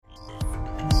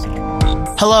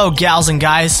Hello, gals and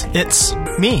guys. It's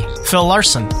me, Phil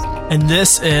Larson, and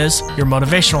this is your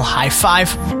motivational high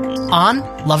five on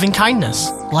loving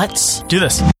kindness. Let's do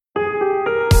this.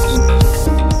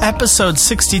 Episode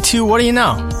 62, what do you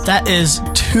know? That is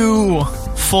 2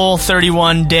 full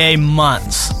 31-day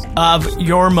months of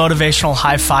your motivational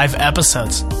high five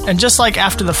episodes. And just like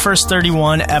after the first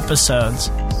 31 episodes,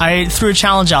 I threw a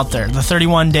challenge out there, the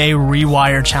 31-day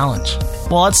rewire challenge.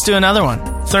 Well, let's do another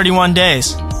one. 31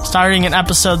 days, starting in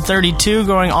episode 32,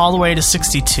 going all the way to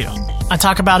 62. I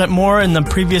talk about it more in the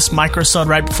previous microsode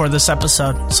right before this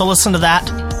episode. So listen to that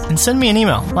and send me an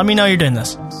email. Let me know you're doing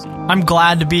this. I'm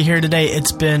glad to be here today.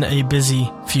 It's been a busy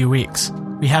few weeks.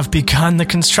 We have begun the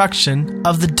construction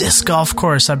of the disc golf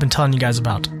course I've been telling you guys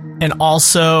about. And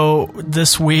also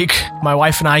this week, my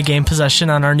wife and I gained possession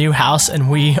on our new house and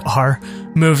we are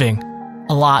moving.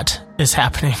 A lot is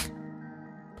happening.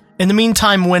 In the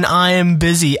meantime, when I am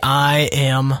busy, I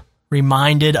am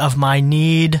reminded of my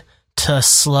need to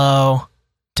slow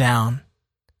down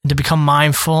and to become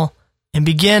mindful and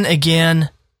begin again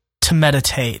to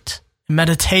meditate.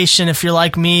 Meditation, if you're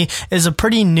like me, is a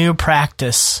pretty new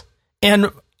practice. And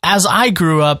as I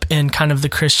grew up in kind of the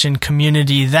Christian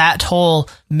community, that whole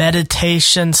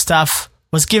meditation stuff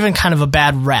was given kind of a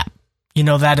bad rap. You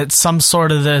know, that it's some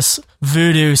sort of this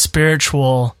voodoo,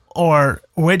 spiritual, or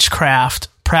witchcraft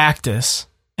practice.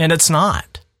 And it's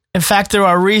not. In fact, there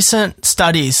are recent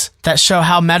studies that show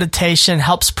how meditation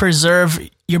helps preserve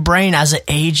your brain as it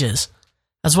ages,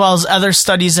 as well as other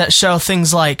studies that show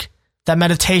things like that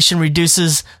meditation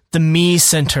reduces the me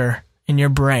center in your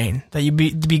brain, that you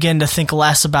begin to think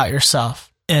less about yourself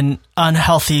in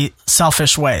unhealthy,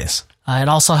 selfish ways. It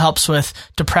also helps with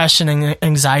depression and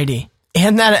anxiety,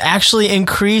 and that it actually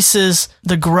increases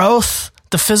the growth,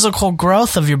 the physical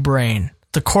growth of your brain,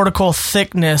 the cortical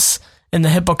thickness in the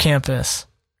hippocampus,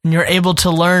 and you're able to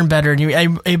learn better, and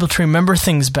you're able to remember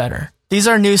things better. These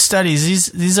are new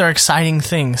studies. These are exciting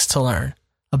things to learn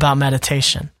about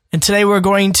meditation. And today we're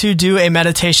going to do a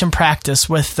meditation practice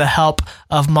with the help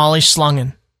of Molly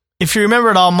Schlungen. If you remember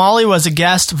at all, Molly was a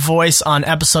guest voice on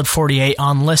episode 48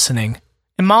 on listening.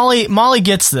 And Molly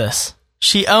gets this.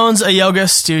 She owns a yoga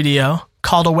studio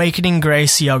called Awakening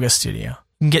Grace Yoga Studio.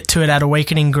 You can get to it at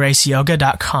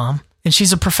awakeninggraceyoga.com. And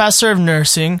she's a professor of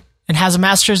nursing and has a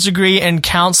master's degree in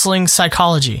counseling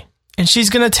psychology. And she's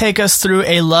going to take us through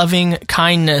a loving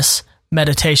kindness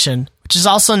meditation, which is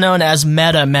also known as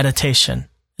metta meditation.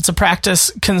 It's a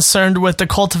practice concerned with the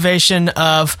cultivation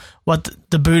of what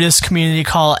the Buddhist community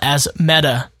call as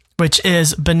metta, which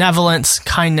is benevolence,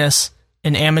 kindness,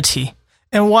 and amity.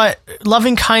 And what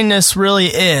loving kindness really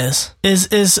is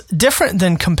different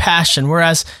than compassion,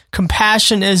 whereas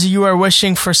compassion is you are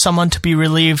wishing for someone to be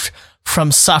relieved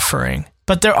from suffering.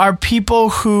 But there are people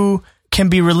who can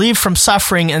be relieved from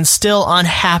suffering and still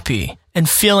unhappy and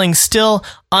feeling still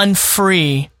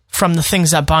unfree from the things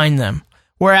that bind them.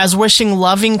 Whereas wishing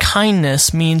loving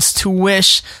kindness means to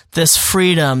wish this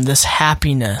freedom, this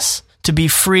happiness, to be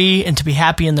free and to be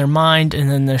happy in their mind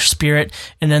and in their spirit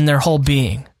and in their whole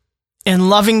being. And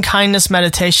loving kindness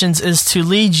meditations is to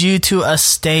lead you to a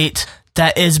state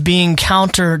that is being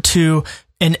counter to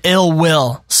an ill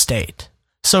will state.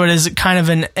 So it is kind of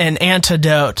an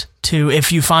antidote to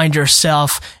if you find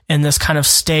yourself in this kind of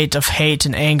state of hate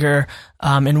and anger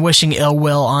and wishing ill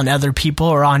will on other people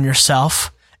or on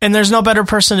yourself. And there's no better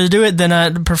person to do it than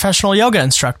a professional yoga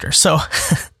instructor. So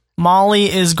Molly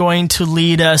is going to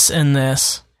lead us in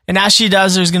this. And as she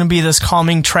does, there's going to be this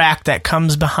calming track that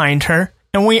comes behind her.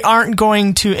 And we aren't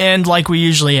going to end like we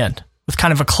usually end, with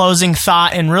kind of a closing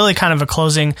thought and really kind of a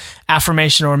closing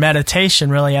affirmation or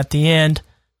meditation really at the end,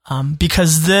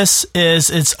 because this is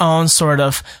its own sort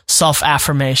of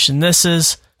self-affirmation. This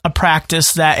is a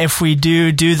practice that if we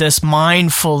do this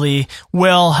mindfully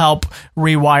will help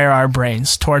rewire our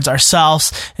brains towards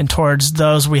ourselves and towards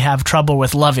those we have trouble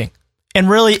with loving. And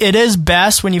really, it is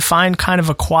best when you find kind of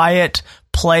a quiet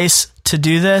place to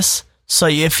do this. So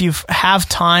if you have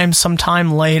time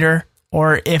sometime later,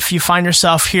 or if you find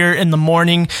yourself here in the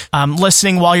morning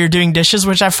listening while you're doing dishes,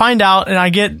 which I find out and I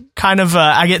get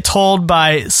I get told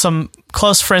by some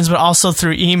close friends, but also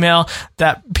through email,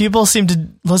 that people seem to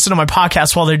listen to my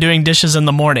podcast while they're doing dishes in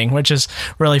the morning, which is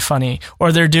really funny.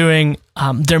 Or they're doing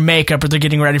their makeup, or they're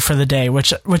getting ready for the day,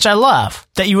 which I love,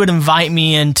 that you would invite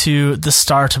me into the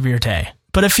start of your day.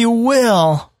 But if you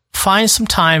will, find some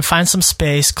time, find some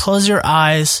space, close your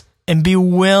eyes, and be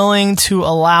willing to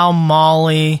allow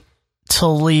Molly to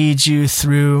lead you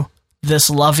through this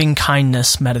loving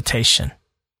kindness meditation.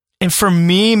 And for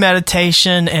me,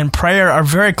 meditation and prayer are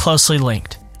very closely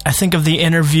linked. I think of the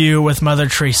interview with Mother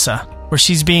Teresa, where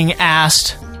she's being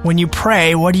asked, when you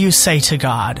pray, what do you say to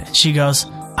God? She goes,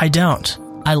 I don't.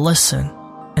 I listen.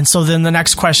 And so then the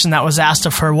next question that was asked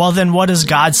of her, well, then what does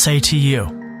God say to you?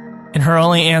 And her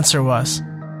only answer was,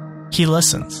 He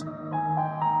listens.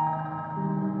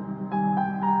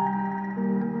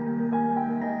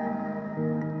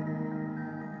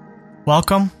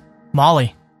 Welcome,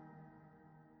 Molly.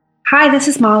 Hi, this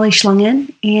is Molly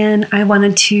Schlungen, and I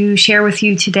wanted to share with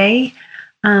you today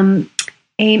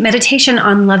a meditation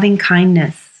on loving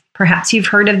kindness. Perhaps you've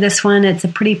heard of this one. It's a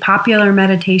pretty popular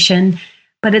meditation,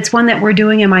 but it's one that we're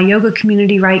doing in my yoga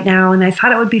community right now, and I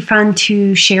thought it would be fun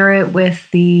to share it with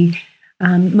the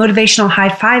Motivational High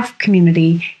Five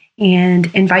community and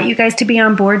invite you guys to be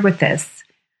on board with this.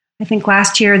 I think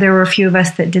last year there were a few of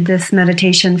us that did this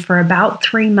meditation for about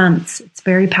 3 months. It's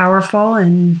very powerful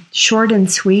and short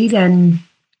and sweet, and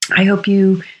I hope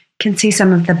you can see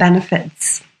some of the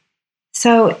benefits.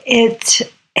 So it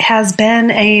has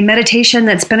been a meditation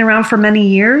that's been around for many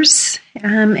years,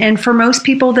 and for most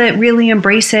people that really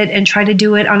embrace it and try to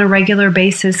do it on a regular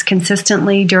basis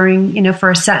consistently during, for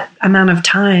a set amount of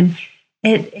time,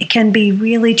 it can be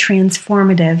really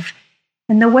transformative.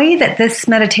 And the way that this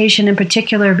meditation in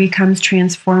particular becomes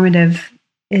transformative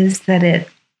is that it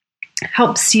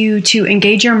helps you to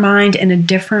engage your mind in a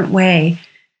different way.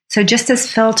 So just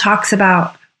as Phil talks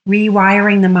about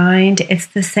rewiring the mind, it's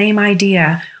the same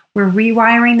idea. We're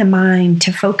rewiring the mind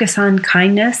to focus on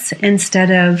kindness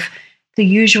instead of the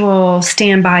usual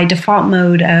standby default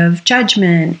mode of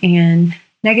judgment and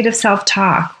negative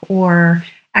self-talk or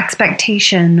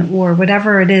expectation or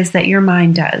whatever it is that your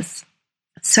mind does.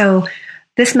 So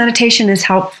this meditation is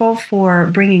helpful for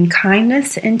bringing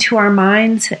kindness into our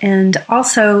minds and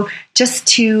also just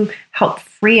to help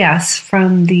free us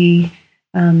from the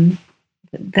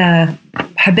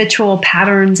habitual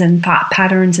patterns and thought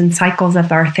patterns and cycles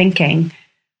of our thinking.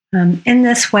 In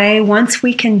this way, once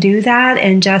we can do that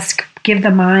and just give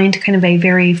the mind kind of a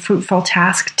very fruitful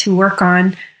task to work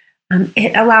on,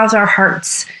 it allows our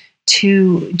hearts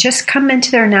to just come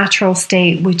into their natural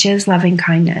state, which is loving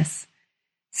kindness.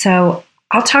 So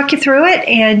I'll talk you through it,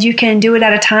 and you can do it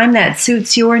at a time that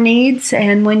suits your needs.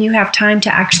 And when you have time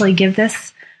to actually give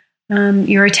this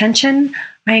your attention,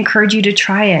 I encourage you to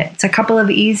try it. It's a couple of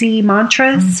easy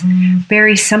mantras,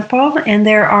 very simple, and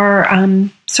there are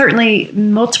certainly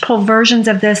multiple versions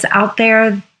of this out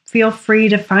there. Feel free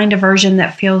to find a version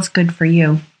that feels good for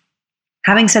you.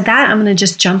 Having said that, I'm going to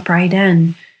just jump right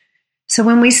in. So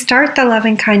when we start the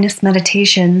loving kindness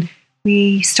meditation,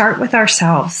 we start with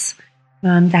ourselves.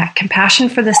 That compassion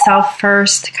for the self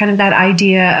first, kind of that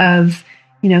idea of,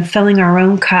 filling our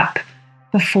own cup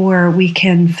before we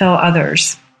can fill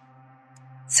others.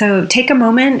 So take a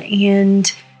moment and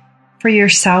for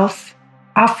yourself,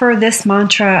 offer this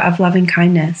mantra of loving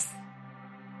kindness.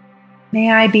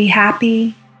 May I be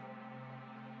happy.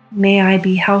 May I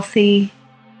be healthy.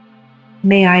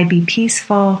 May I be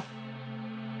peaceful.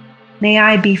 May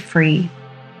I be free.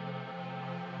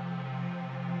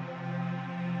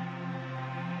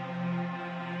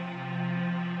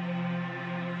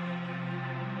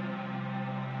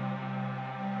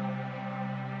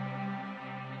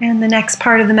 And the next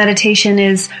part of the meditation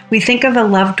is we think of a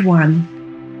loved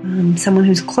one, someone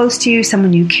who's close to you,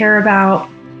 someone you care about.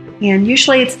 And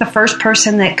usually it's the first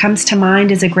person that comes to mind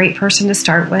is a great person to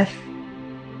start with.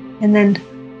 And then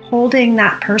holding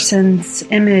that person's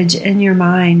image in your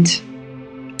mind,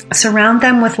 surround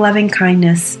them with loving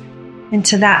kindness, and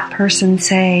to that person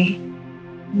say,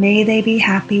 may they be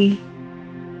happy,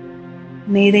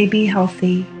 may they be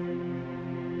healthy,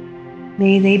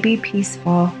 may they be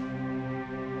peaceful,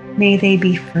 may they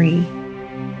be free.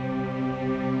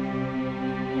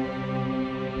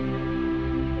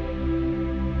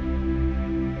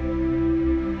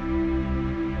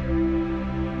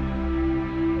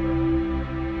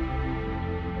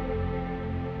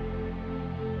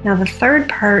 Now, the third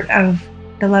part of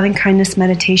the loving kindness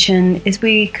meditation is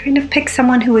we kind of pick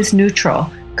someone who is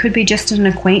neutral. Could be just an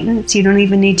acquaintance. You don't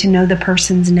even need to know the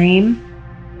person's name.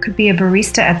 Could be a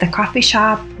barista at the coffee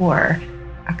shop or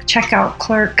a checkout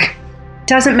clerk.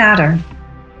 Doesn't matter.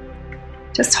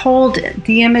 Just hold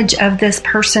the image of this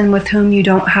person with whom you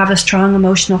don't have a strong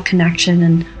emotional connection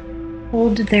and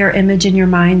hold their image in your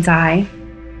mind's eye.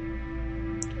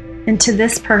 And to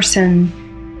this person,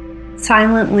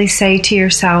 silently say to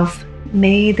yourself,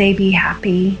 may they be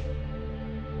happy.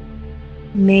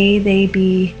 May they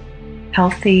be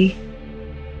healthy.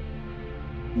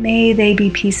 May they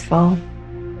be peaceful.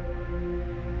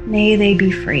 May they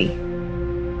be free.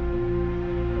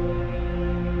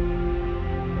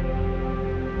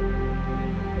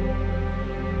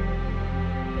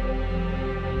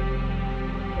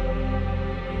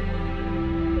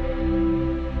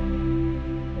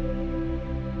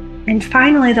 And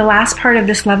finally, the last part of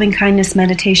this loving kindness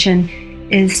meditation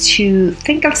is to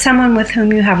think of someone with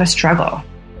whom you have a struggle.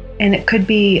 And it could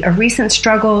be a recent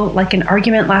struggle, like an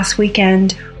argument last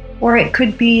weekend, or it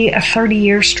could be a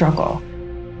 30-year struggle.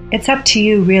 It's up to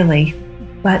you, really.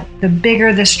 But the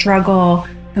bigger the struggle,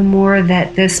 the more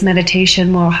that this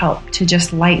meditation will help to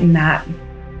just lighten that.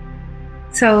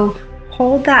 So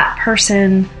hold that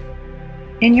person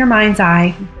in your mind's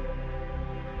eye.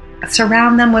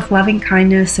 Surround them with loving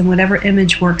kindness and whatever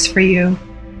image works for you.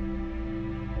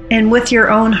 And with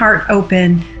your own heart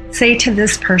open, say to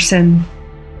this person,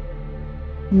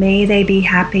 may they be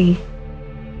happy.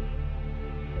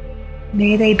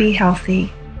 May they be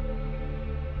healthy.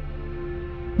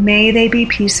 May they be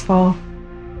peaceful.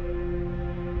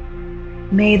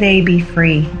 May they be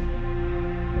free.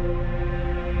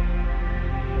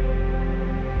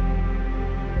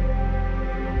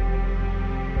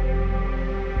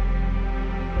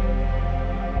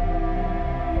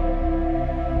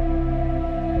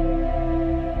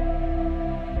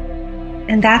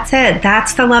 And that's it.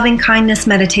 That's the loving kindness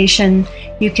meditation.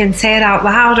 You can say it out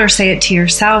loud or say it to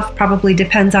yourself. Probably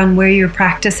depends on where you're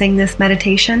practicing this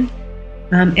meditation.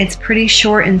 It's pretty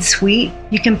short and sweet.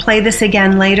 You can play this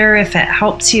again later if it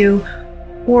helps you,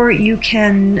 or you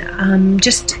can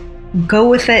just go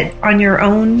with it on your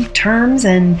own terms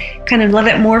and kind of let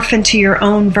it morph into your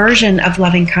own version of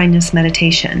loving kindness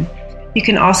meditation. You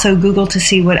can also Google to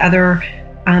see what other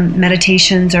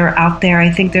meditations are out there. I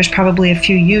think there's probably a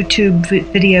few YouTube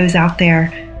videos out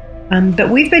there. But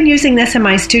we've been using this in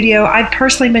my studio. I've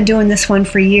personally been doing this one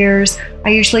for years.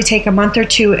 I usually take a month or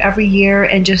two every year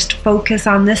and just focus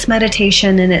on this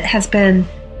meditation, and it has been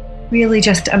really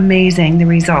just amazing, the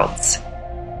results.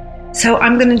 So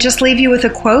I'm going to just leave you with a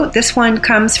quote. This one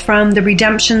comes from the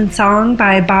Redemption Song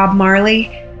by Bob Marley.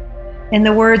 And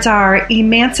the words are,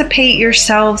 "Emancipate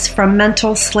yourselves from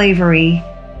mental slavery.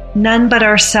 None but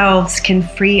ourselves can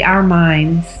free our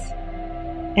minds."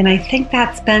 And I think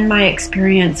that's been my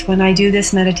experience when I do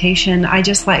this meditation. I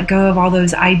just let go of all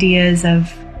those ideas of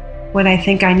what I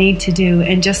think I need to do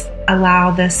and just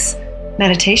allow this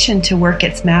meditation to work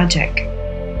its magic.